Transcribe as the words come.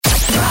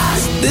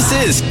This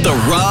is the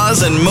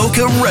Roz and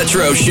Mocha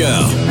Retro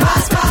Show.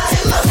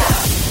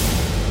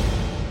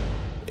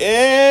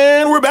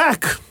 And we're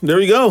back. There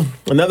we go.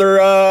 Another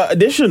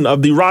edition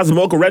of the Roz and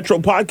Mocha Retro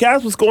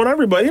Podcast. What's going on,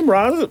 everybody? I'm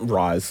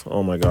Roz.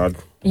 Oh, my God.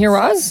 You're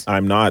Roz?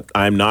 I'm not.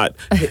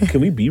 Hey,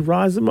 can we be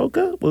Roz and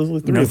Mocha?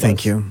 No,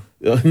 thank you.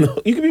 No,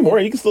 you can be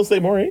Maury. You can still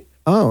say Maury.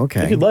 Oh,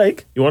 okay. If you'd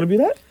like. You want to be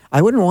that?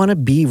 I wouldn't want to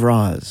be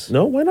Roz.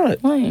 No, why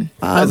not? Why?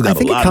 I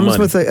think it comes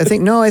with. I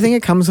think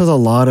it comes with a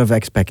lot of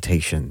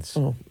expectations.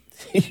 Oh.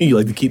 You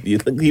like to keep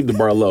the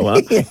bar low,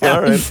 huh? Yeah.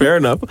 All right, fair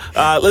enough.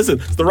 Listen,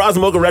 it's the Roz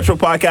and Mocha Retro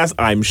Podcast.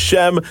 I'm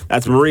Shem.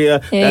 That's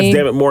Maria. Hey. That's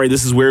Dammit Maury.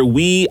 This is where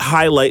we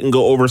highlight and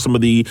go over some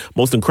of the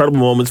most incredible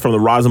moments from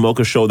the Roz and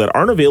Mocha Show that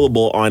aren't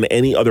available on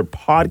any other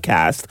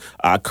podcast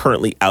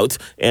currently out.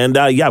 And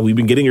we've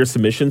been getting your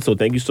submissions, so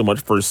thank you so much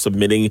for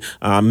submitting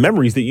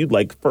memories that you'd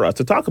like for us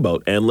to talk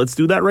about. And let's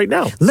do that right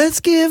now.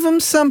 Let's give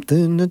them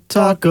something to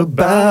talk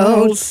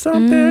about.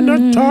 Something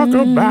to talk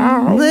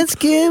about. Let's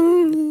give.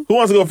 Who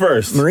wants to go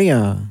first? Maria.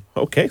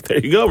 Okay, there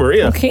you go,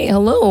 Maria. Okay,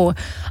 hello.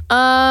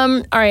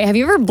 All right, have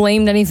you ever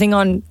blamed anything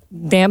on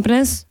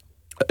dampness?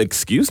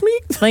 Excuse me?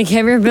 Like,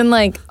 have you ever been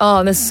like,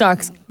 oh, this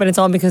sucks, but it's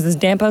all because it's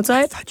damp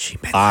outside? I thought she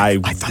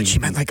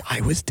meant like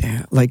I was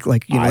damp. Like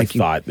you know, I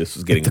thought this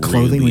was getting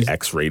really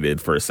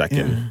X-rated for a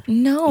second. Yeah.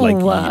 No.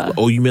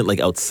 Like, you meant like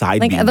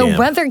outside like being the damp.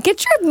 weather.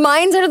 Get your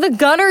minds out of the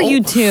gutter,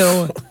 you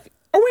two.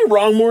 Are we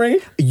wrong, Maury?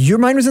 Your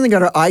mind was in the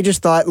gutter. I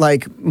just thought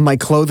like my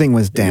clothing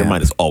was damp. Your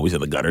mind is always in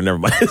the gutter. Never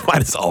mind.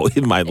 Mine is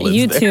always mindless.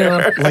 You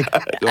there.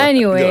 too.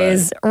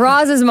 Anyways,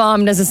 Roz's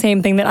mom does the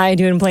same thing that I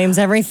do and blames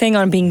everything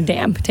on being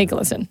damp. Take a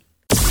listen.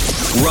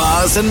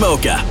 Roz and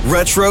Mocha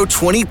Retro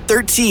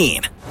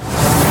 2013.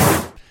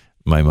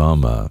 My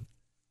mom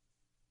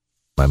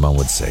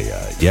would say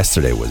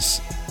yesterday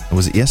was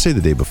it yesterday or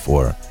the day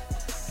before?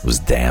 It was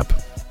damp.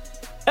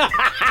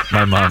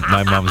 My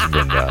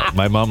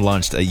mom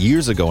launched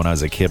years ago when I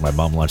was a kid. My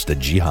mom launched a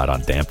jihad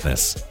on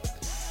dampness.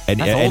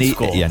 And old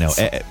school. Yeah, no,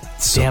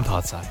 damp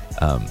outside.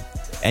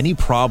 Any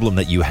problem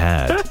that you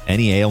had,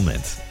 any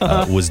ailment,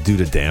 was due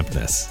to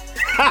dampness.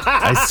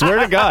 I swear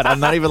to God, I'm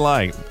not even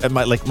lying. And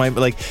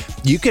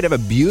you could have a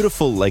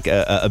beautiful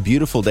a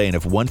beautiful day, and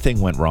if one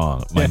thing went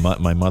wrong,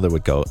 my mother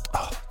would go,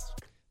 "Oh,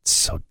 it's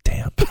so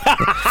damp."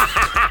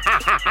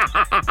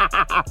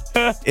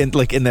 in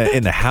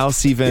the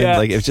house, even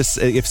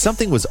if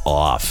something was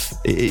off,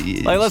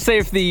 let's say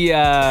if the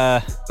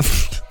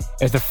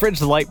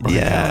fridge light burned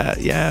out.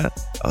 Yeah.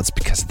 Oh, it's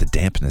because of the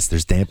dampness.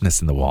 There's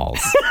dampness in the walls.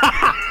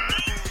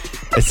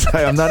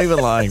 I'm not even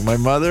lying. My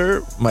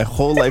mother, my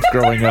whole life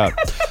growing up,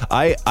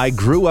 I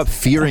grew up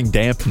fearing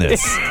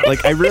dampness.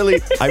 Like I really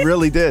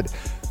did.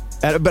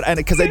 But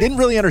because I didn't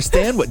really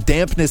understand what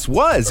dampness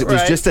was. It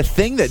was just a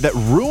thing that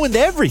ruined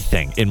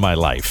everything in my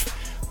life.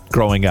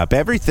 Growing up,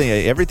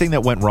 everything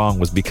that went wrong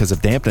was because of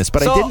dampness,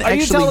 but I didn't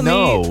actually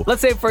know. Me, let's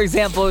say, for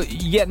example,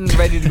 you're getting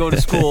ready to go to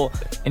school,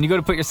 and you go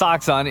to put your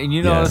socks on, and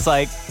you notice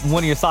like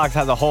one of your socks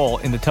has a hole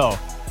in the toe,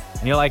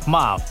 and you're like,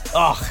 "Mom,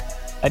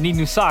 I need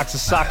new socks.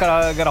 This sock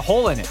got a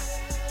hole in it."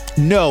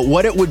 No,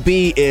 what it would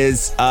be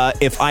is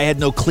if I had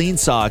no clean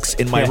socks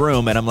in my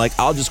room, and I'm like,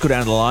 I'll just go down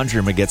to the laundry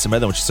room and get some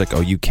other ones. She's like,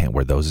 "Oh, you can't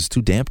wear those. It's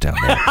too damp down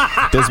there.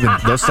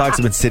 Those socks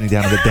have been sitting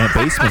down in the damp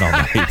basement all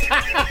night."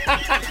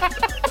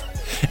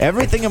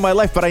 Everything in my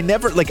life, but I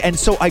never and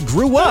so I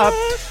grew up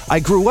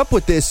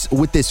with this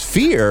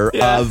fear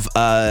of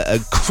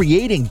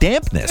creating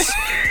dampness.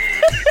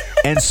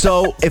 And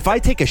so if I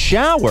take a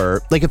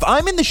shower, like if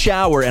I'm in the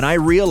shower and I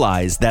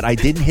realize that I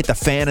didn't hit the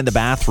fan in the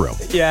bathroom,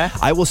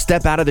 I will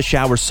step out of the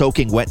shower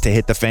soaking wet to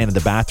hit the fan in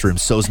the bathroom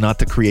so as not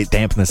to create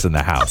dampness in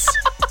the house.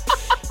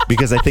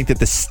 Because I think that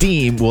the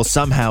steam will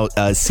somehow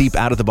seep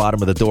out of the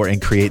bottom of the door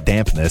and create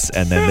dampness,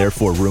 and then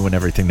therefore ruin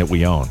everything that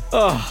we own.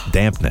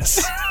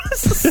 Dampness.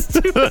 Kiss.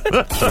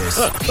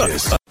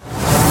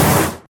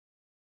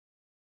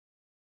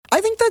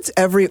 I think that's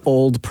every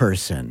old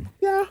person.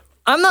 Yeah.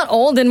 I'm not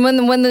old, and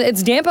when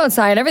it's damp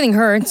outside, everything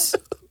hurts.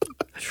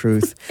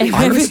 Truth. Hey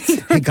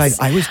guys,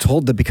 I was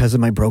told that because of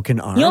my broken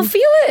arm. You'll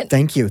feel it.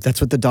 Thank you.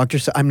 That's what the doctor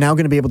said. I'm now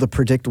going to be able to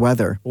predict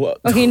weather. Well,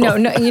 okay, no,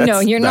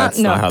 you're not. That's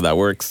not how that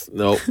works.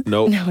 No.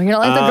 No, you're not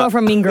like the girl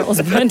from Mean Girls.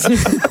 But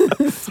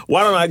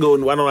Why don't I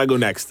go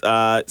next?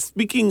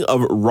 Speaking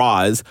of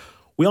Roz,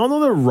 we all know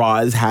that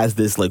Roz has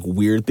this like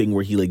weird thing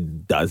where he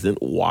like doesn't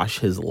wash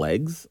his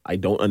legs. I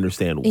don't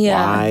understand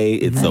why.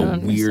 It's a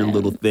weird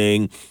little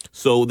thing.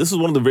 So this is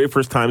one of the very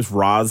first times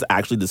Roz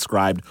actually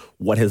described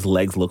what his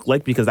legs look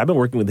like, because I've been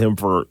working with him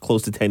for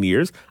close to 10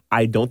 years.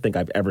 I don't think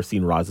I've ever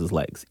seen Roz's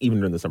legs, even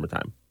during the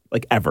summertime.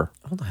 Like ever.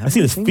 I've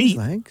seen his feet,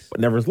 but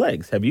never his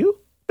legs. Have you?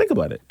 Think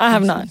about it. I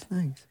have not.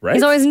 Right?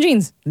 He's always in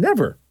jeans.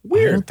 Never.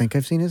 Weird. I don't think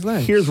I've seen his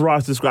legs. Here's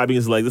Roz describing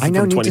his legs. This I is now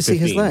from need to 2015. see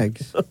his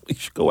legs. You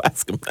should go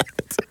ask him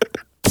that.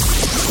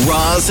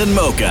 Roz and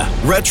Mocha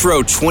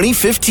Retro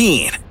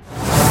 2015.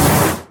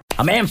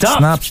 I'm amped up.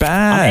 It's not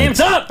bad. I'm amped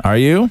up. Are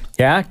you?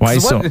 Yeah. Why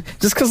so?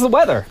 Just because of the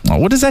weather. Oh,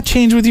 what does that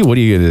change with you? What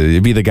are you going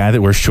to be, the guy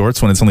that wears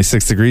shorts when it's only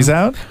 6 degrees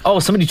out? Oh,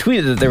 somebody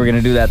tweeted that they were going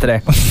to do that today.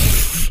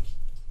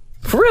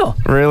 For real?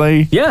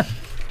 Really? Yeah.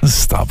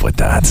 Stop with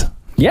that.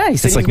 Yeah, he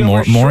said It's like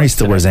Maury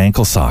still wears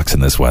ankle socks in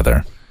this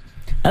weather.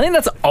 I think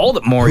that's all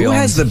that Maury Who owns.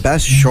 has the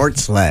best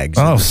shorts legs?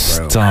 Oh,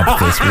 stop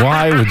this.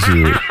 Why would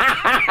you?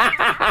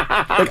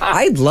 Like,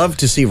 I'd love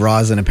to see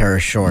Roz in a pair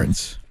of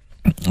shorts.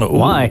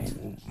 Why?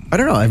 I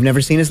don't know. I've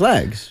never seen his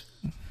legs.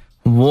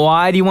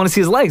 Why do you want to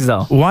see his legs,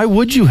 though? Why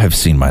would you have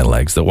seen my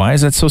legs, though? Why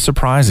is that so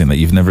surprising that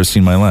you've never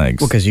seen my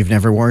legs? Well, because you've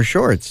never worn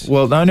shorts.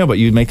 Well, I know, but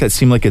you make that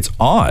seem like it's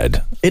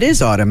odd. It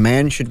is odd. A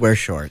man should wear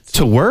shorts.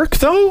 To work,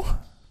 though?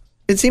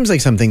 It seems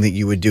like something that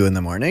you would do in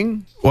the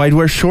morning. Well, I'd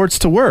wear shorts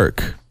to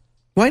work.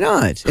 Why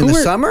not? In the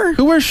summer?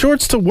 Who wears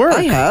shorts to work?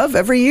 I have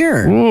every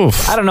year.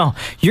 Oof. I don't know.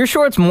 Your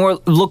shorts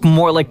look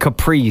more like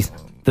capris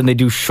than they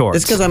do shorts.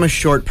 It's because I'm a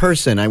short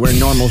person. I wear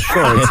normal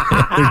shorts.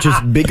 They're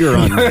just bigger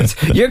on me.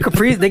 Your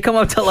capris, they come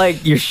up to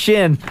like your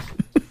shin.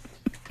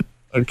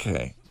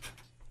 Okay.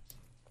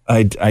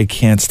 I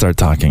can't start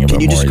talking about Can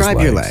you Maury's describe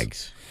your legs.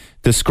 legs?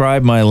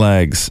 Describe my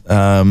legs.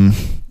 My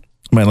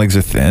legs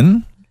are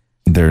thin.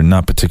 They're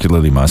not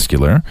particularly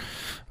muscular.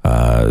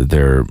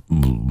 They're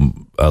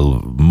a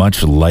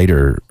much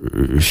lighter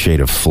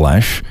shade of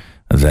flesh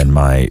than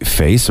my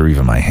face or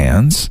even my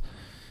hands.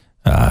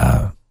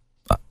 I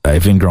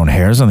have ingrown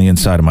hairs on the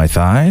inside of my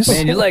thighs.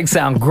 Man, your legs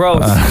sound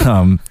gross.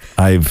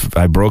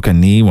 I broke a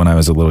knee when I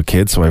was a little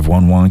kid, so I have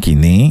one wonky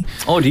knee.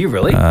 Oh, do you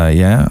really?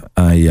 Yeah.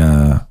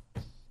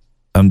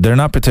 They're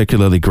not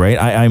particularly great.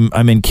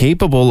 I'm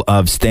incapable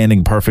of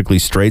standing perfectly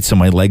straight, so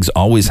my legs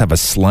always have a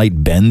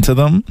slight bend to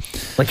them.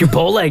 Like you're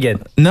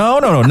bow-legged. No,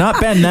 not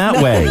bend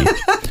that way.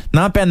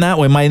 Not bend that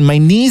way. My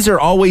knees are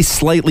always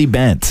slightly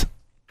bent.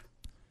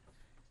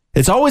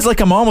 It's always like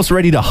I'm almost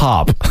ready to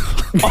hop.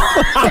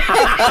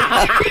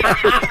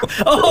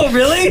 Oh,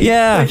 really?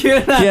 Yeah.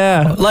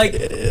 Yeah. Like,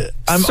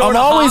 I'm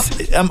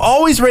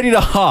always ready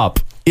to hop.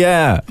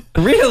 Yeah.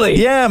 Really?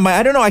 Yeah.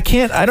 I don't know. I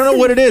don't know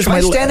what it is. Try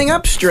standing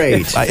up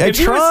straight. I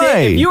try.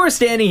 If you were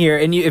standing here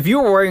and if you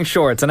were wearing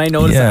shorts and I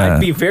noticed that,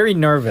 I'd be very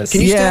nervous. Can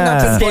you stand up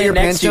and pull Stand your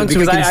next pants to you down so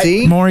we because can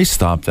see? Maury,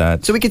 stop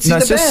that. So we can see the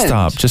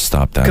bend. Just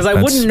stop that. Because I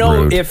wouldn't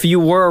know rude. if you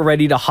were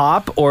ready to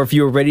hop or if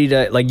you were ready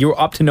to, like, you were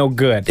up to no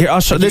good. Here,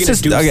 I'll show. Like, This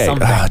is do okay.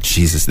 something. Oh,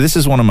 Jesus, this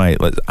is one of my.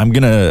 I'm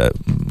gonna.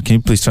 Can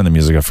you please turn the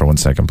music up for 1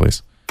 second,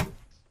 please?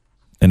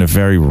 In a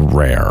very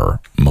rare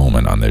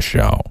moment on this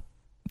show,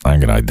 I'm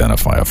gonna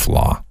identify a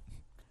flaw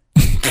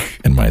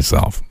in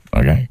myself.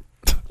 Okay.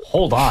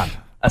 Hold on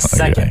a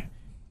second. Okay.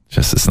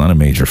 It's not a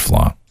major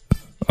flaw.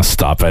 I'll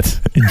stop it,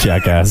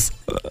 jackass.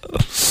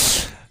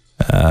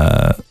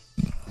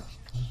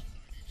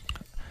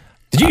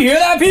 Did you hear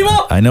that,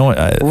 people? I know.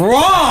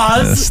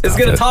 Roz is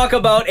going to it. talk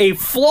about a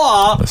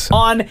flaw Listen.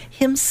 on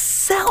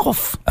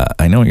himself.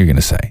 I know what you're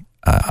gonna say.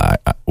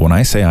 When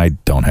I say I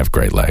don't have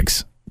great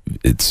legs,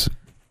 it's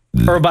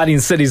Everybody in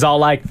the city's all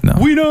like, no.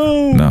 we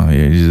know. No,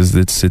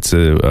 it's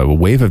a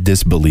wave of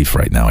disbelief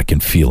right now. I can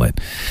feel it.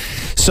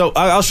 So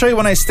I'll show you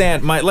when I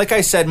stand. Like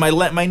I said,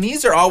 my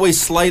knees are always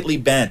slightly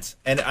bent,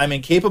 and I'm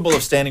incapable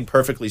of standing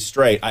perfectly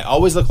straight. I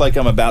always look like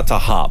I'm about to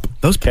hop.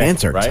 Those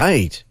pants are right?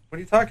 tight. What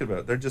are you talking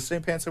about? They're just the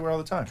same pants I wear all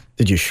the time.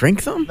 Did you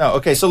shrink them? No,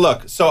 okay, so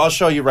look. So I'll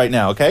show you right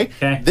now, okay?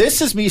 Okay.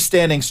 This is me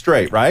standing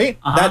straight, right?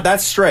 Uh-huh.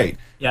 That's straight.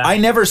 Yeah. I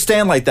never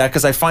stand like that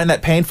because I find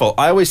that painful.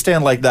 I always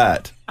stand like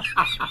that.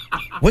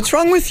 What's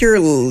wrong with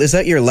is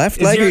that your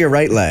left leg or your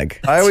right leg?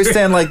 I always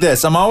stand like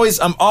this. I'm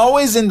always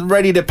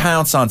ready to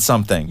pounce on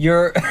something.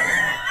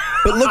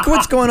 But look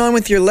what's going on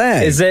with your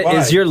leg. Is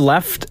your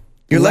left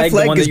Your left the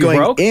leg one is that you going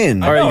broke?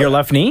 in. Or your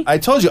left knee? I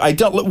told you I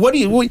don't. What do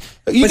you? You're It's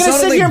gonna not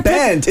sit only here and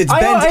bent, it's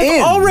bent I've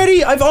in.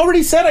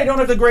 already said I don't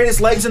have the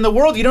greatest legs in the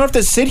world. You don't have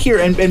to sit here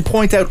and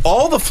point out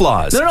all the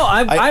flaws. No,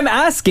 I'm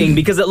asking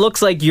because it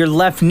looks like your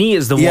left knee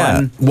is the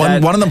one.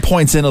 One of them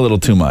points in a little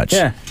too much.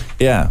 Yeah.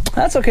 Yeah.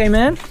 That's okay,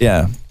 man.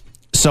 Yeah.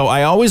 So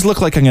I always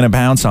look like I'm going to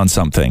bounce on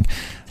something.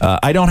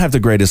 I don't have the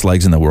greatest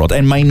legs in the world.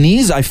 And my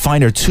knees, I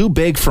find, are too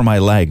big for my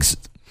legs.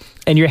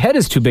 And your head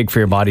is too big for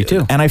your body,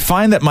 too. And I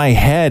find that my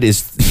head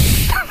is...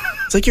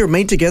 It's like you're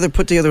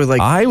put together with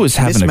like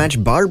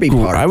mismatched Barbie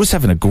parts. I was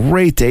having a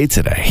great day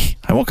today.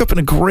 I woke up in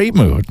a great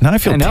mood. Now I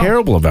feel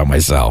terrible about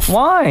myself.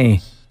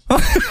 Why?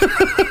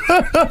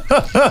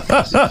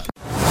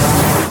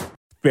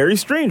 Very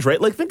strange,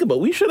 right? Like, think about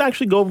it. We should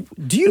actually go.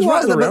 Do you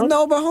wash?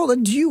 No, but hold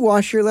on. Do you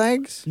wash your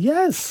legs?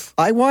 Yes.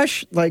 I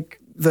wash like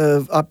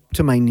the up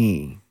to my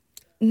knee.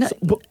 No.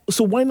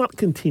 So why not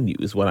continue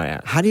is what I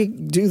ask. How do you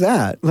do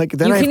that? Like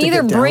then You I have can to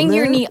either get down bring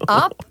your there? knee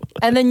up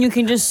and then you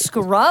can just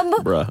scrub,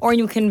 Bruh. or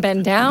you can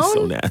bend down.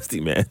 So nasty,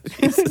 man.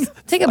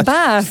 Take a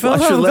bath. Wash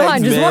your Oh, legs,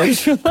 God, just man.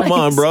 wash your legs. Come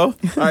on, bro. All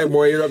right,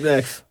 Maury, you're up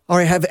next. All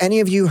right, have any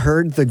of you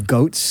heard the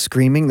goats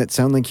screaming that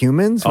sound like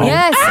humans?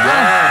 Yes.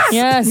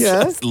 Yes.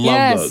 Yes.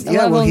 Love those. I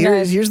Yeah, love well, them,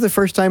 guys. here's the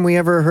first time we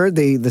ever heard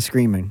the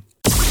screaming.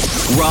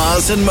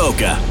 Roz and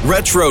Mocha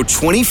Retro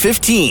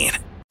 2015.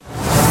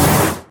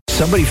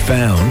 Somebody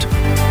found,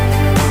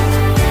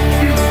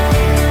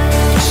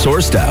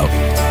 sourced out,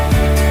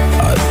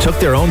 took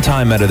their own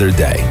time out of their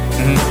day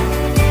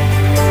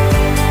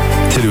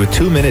to do a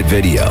 2-minute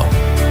video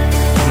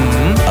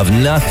of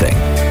nothing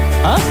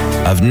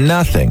of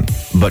nothing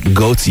but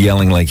goats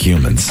yelling like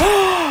humans,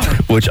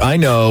 which I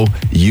know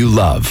you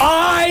love.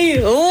 I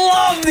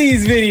love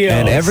these videos.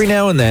 And every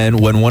now and then,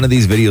 when one of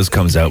these videos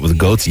comes out with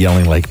goats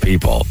yelling like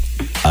people,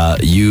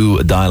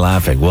 you die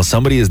laughing. Well,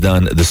 somebody has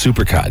done the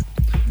supercut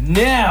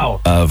now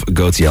of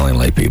goats yelling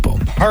like people.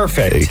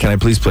 Perfect. Hey, can I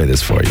please play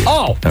this for you?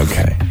 Oh.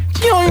 Okay.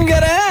 You don't even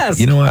gotta ask.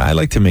 You know what? I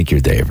like to make your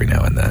day every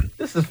now and then.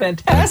 This is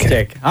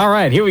fantastic. All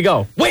right, here we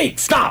go. Wait,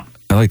 stop.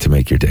 I like to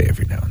make your day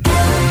every now and then.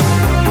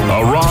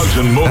 A Roz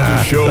and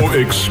Mocha Show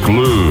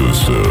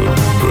exclusive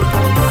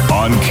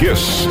on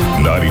Kiss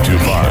 92.5.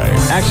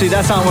 Actually,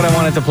 that's not what I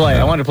wanted to play.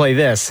 I wanted to play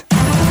this.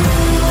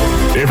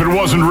 If it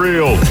wasn't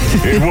real,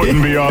 it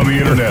wouldn't be on the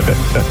internet,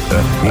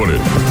 would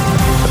it?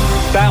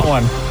 That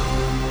one.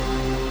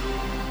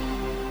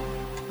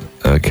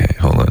 Okay,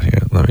 hold on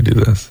here. Let me do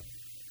this.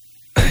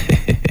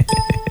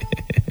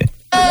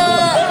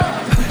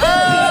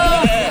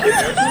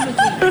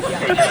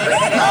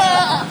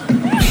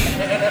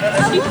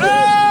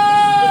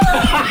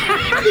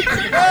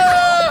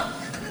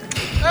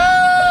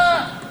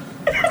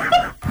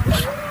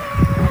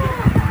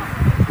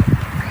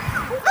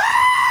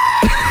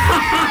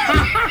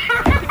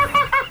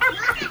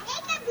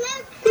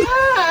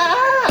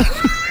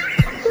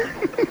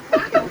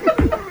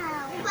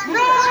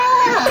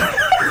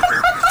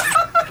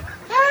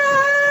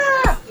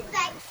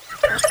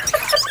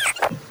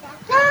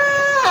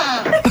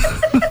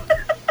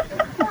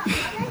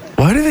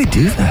 Why do they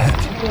do that?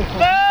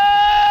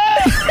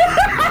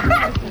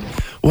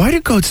 Why do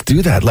goats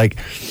do that? Like,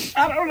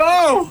 I don't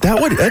know.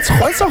 That's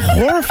a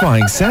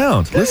horrifying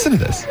sound. Listen to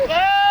this.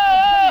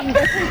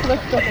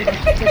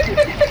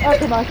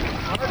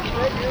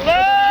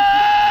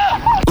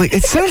 Like,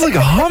 it sounds like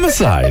a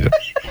homicide.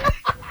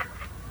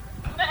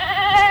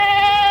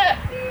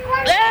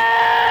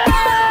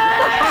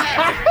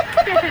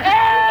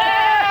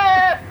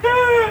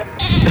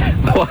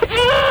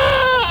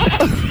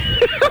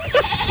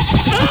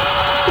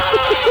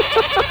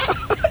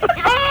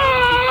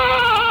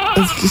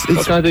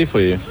 What can I do for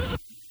you?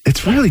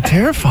 It's really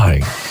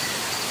terrifying.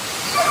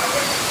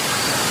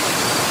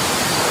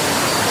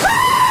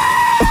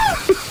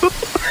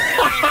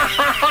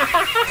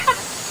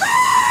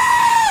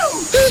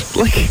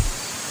 Like,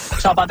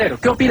 Zapatero,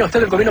 ¿qué opina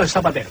usted del gobierno de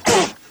Zapatero?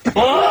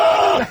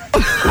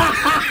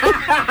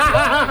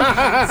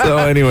 so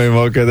anyway,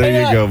 Mocha,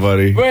 there you go,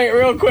 buddy. Wait,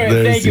 real quick.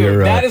 Thank you.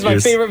 That is my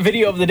favorite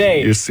video of the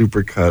day. Your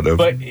super cut of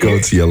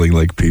goats yelling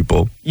like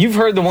people. You've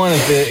heard the one of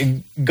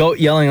the goat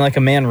yelling like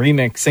a man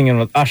remix singing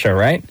with Usher,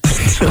 right?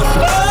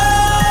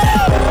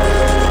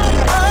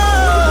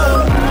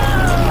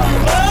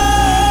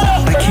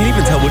 I can't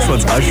even tell which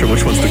one's Usher,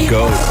 which one's the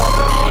goat.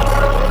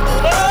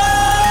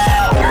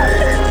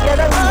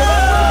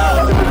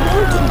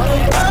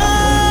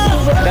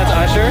 That's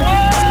Usher.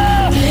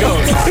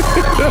 Goat.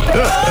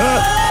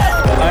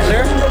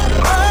 Usher.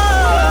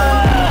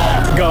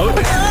 Goat.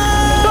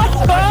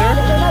 Usher.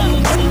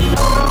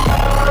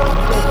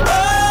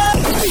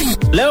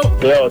 Hello.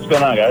 Yo, what's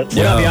going on, guys?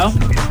 What up,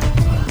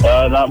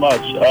 yo? Not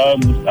much.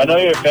 I know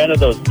you're a fan of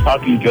those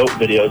talking goat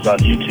videos on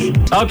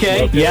YouTube.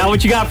 Okay. Yeah,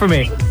 what you got for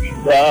me?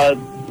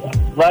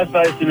 Last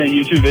night I seen a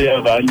YouTube video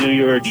about I knew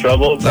you were in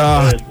trouble.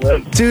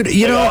 Dude,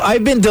 you know,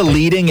 I've been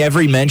deleting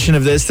every mention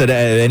of this that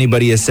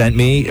anybody has sent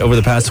me over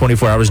the past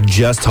 24 hours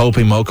just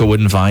hoping Mocha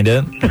wouldn't find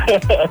it.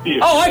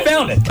 Oh, I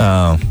found it.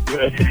 Oh.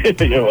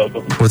 You're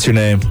welcome. What's your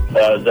name?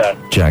 Zach.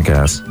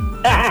 Jackass.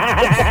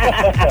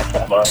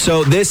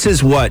 So this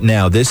is what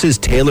now? This is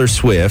Taylor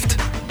Swift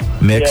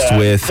mixed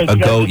with a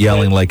goat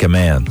yelling like a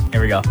man.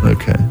 Here we go.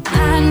 Okay.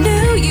 I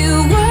knew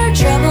you were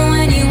trouble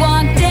when you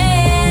walked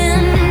in.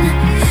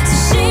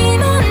 So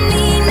shame on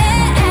me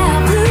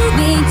now. Blew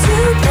me to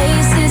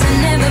places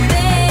I've never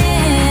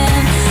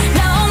been.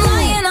 Now I'm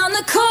lying on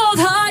the cold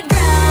hard ground.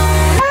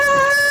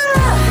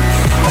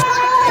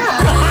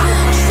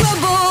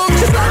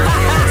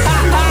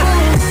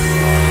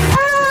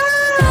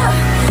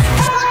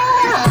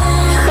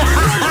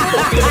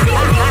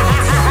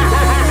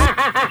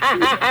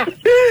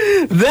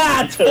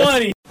 That's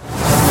funny.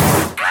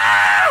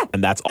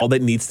 And that's all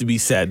that needs to be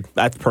said.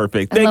 That's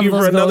perfect. Thank you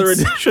for another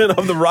edition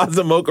of the Roz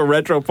and Mocha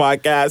Retro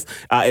Podcast.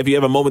 If you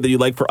have a moment that you'd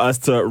like for us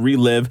to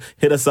relive,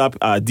 hit us up,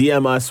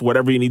 DM us,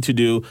 whatever you need to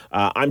do.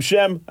 I'm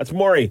Shem. That's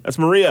Maury. That's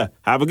Maria.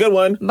 Have a good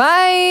one.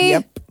 Bye.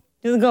 Yep.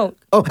 Do the goat.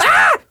 Oh,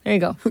 there you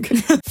go. Okay.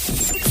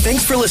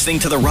 Thanks for listening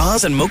to the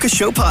Roz and Mocha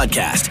Show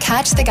podcast.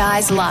 Catch the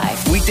guys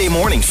live Weekday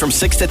mornings from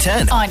 6 to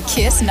 10 on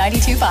Kiss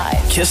 92.5.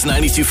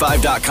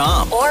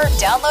 Kiss925.com. Or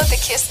download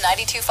the Kiss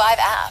 92.5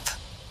 app.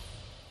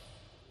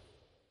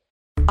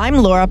 I'm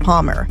Laura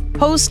Palmer,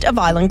 host of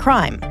Island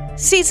Crime.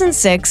 Season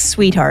 6,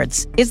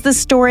 Sweethearts, is the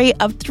story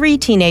of 3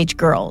 teenage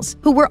girls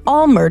who were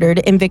all murdered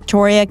in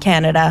Victoria,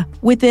 Canada,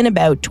 within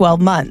about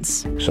 12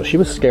 months. So she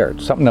was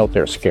scared. Something out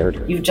there scared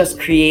her. You've just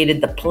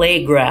created the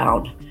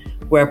playground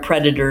where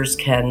predators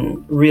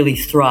can really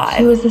thrive.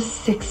 She was a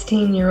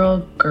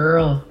 16-year-old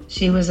girl.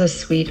 She was a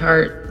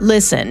sweetheart.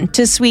 Listen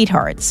to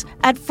Sweethearts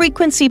at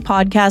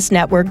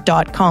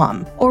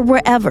frequencypodcastnetwork.com or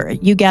wherever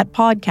you get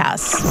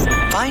podcasts.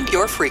 Find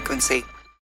your frequency.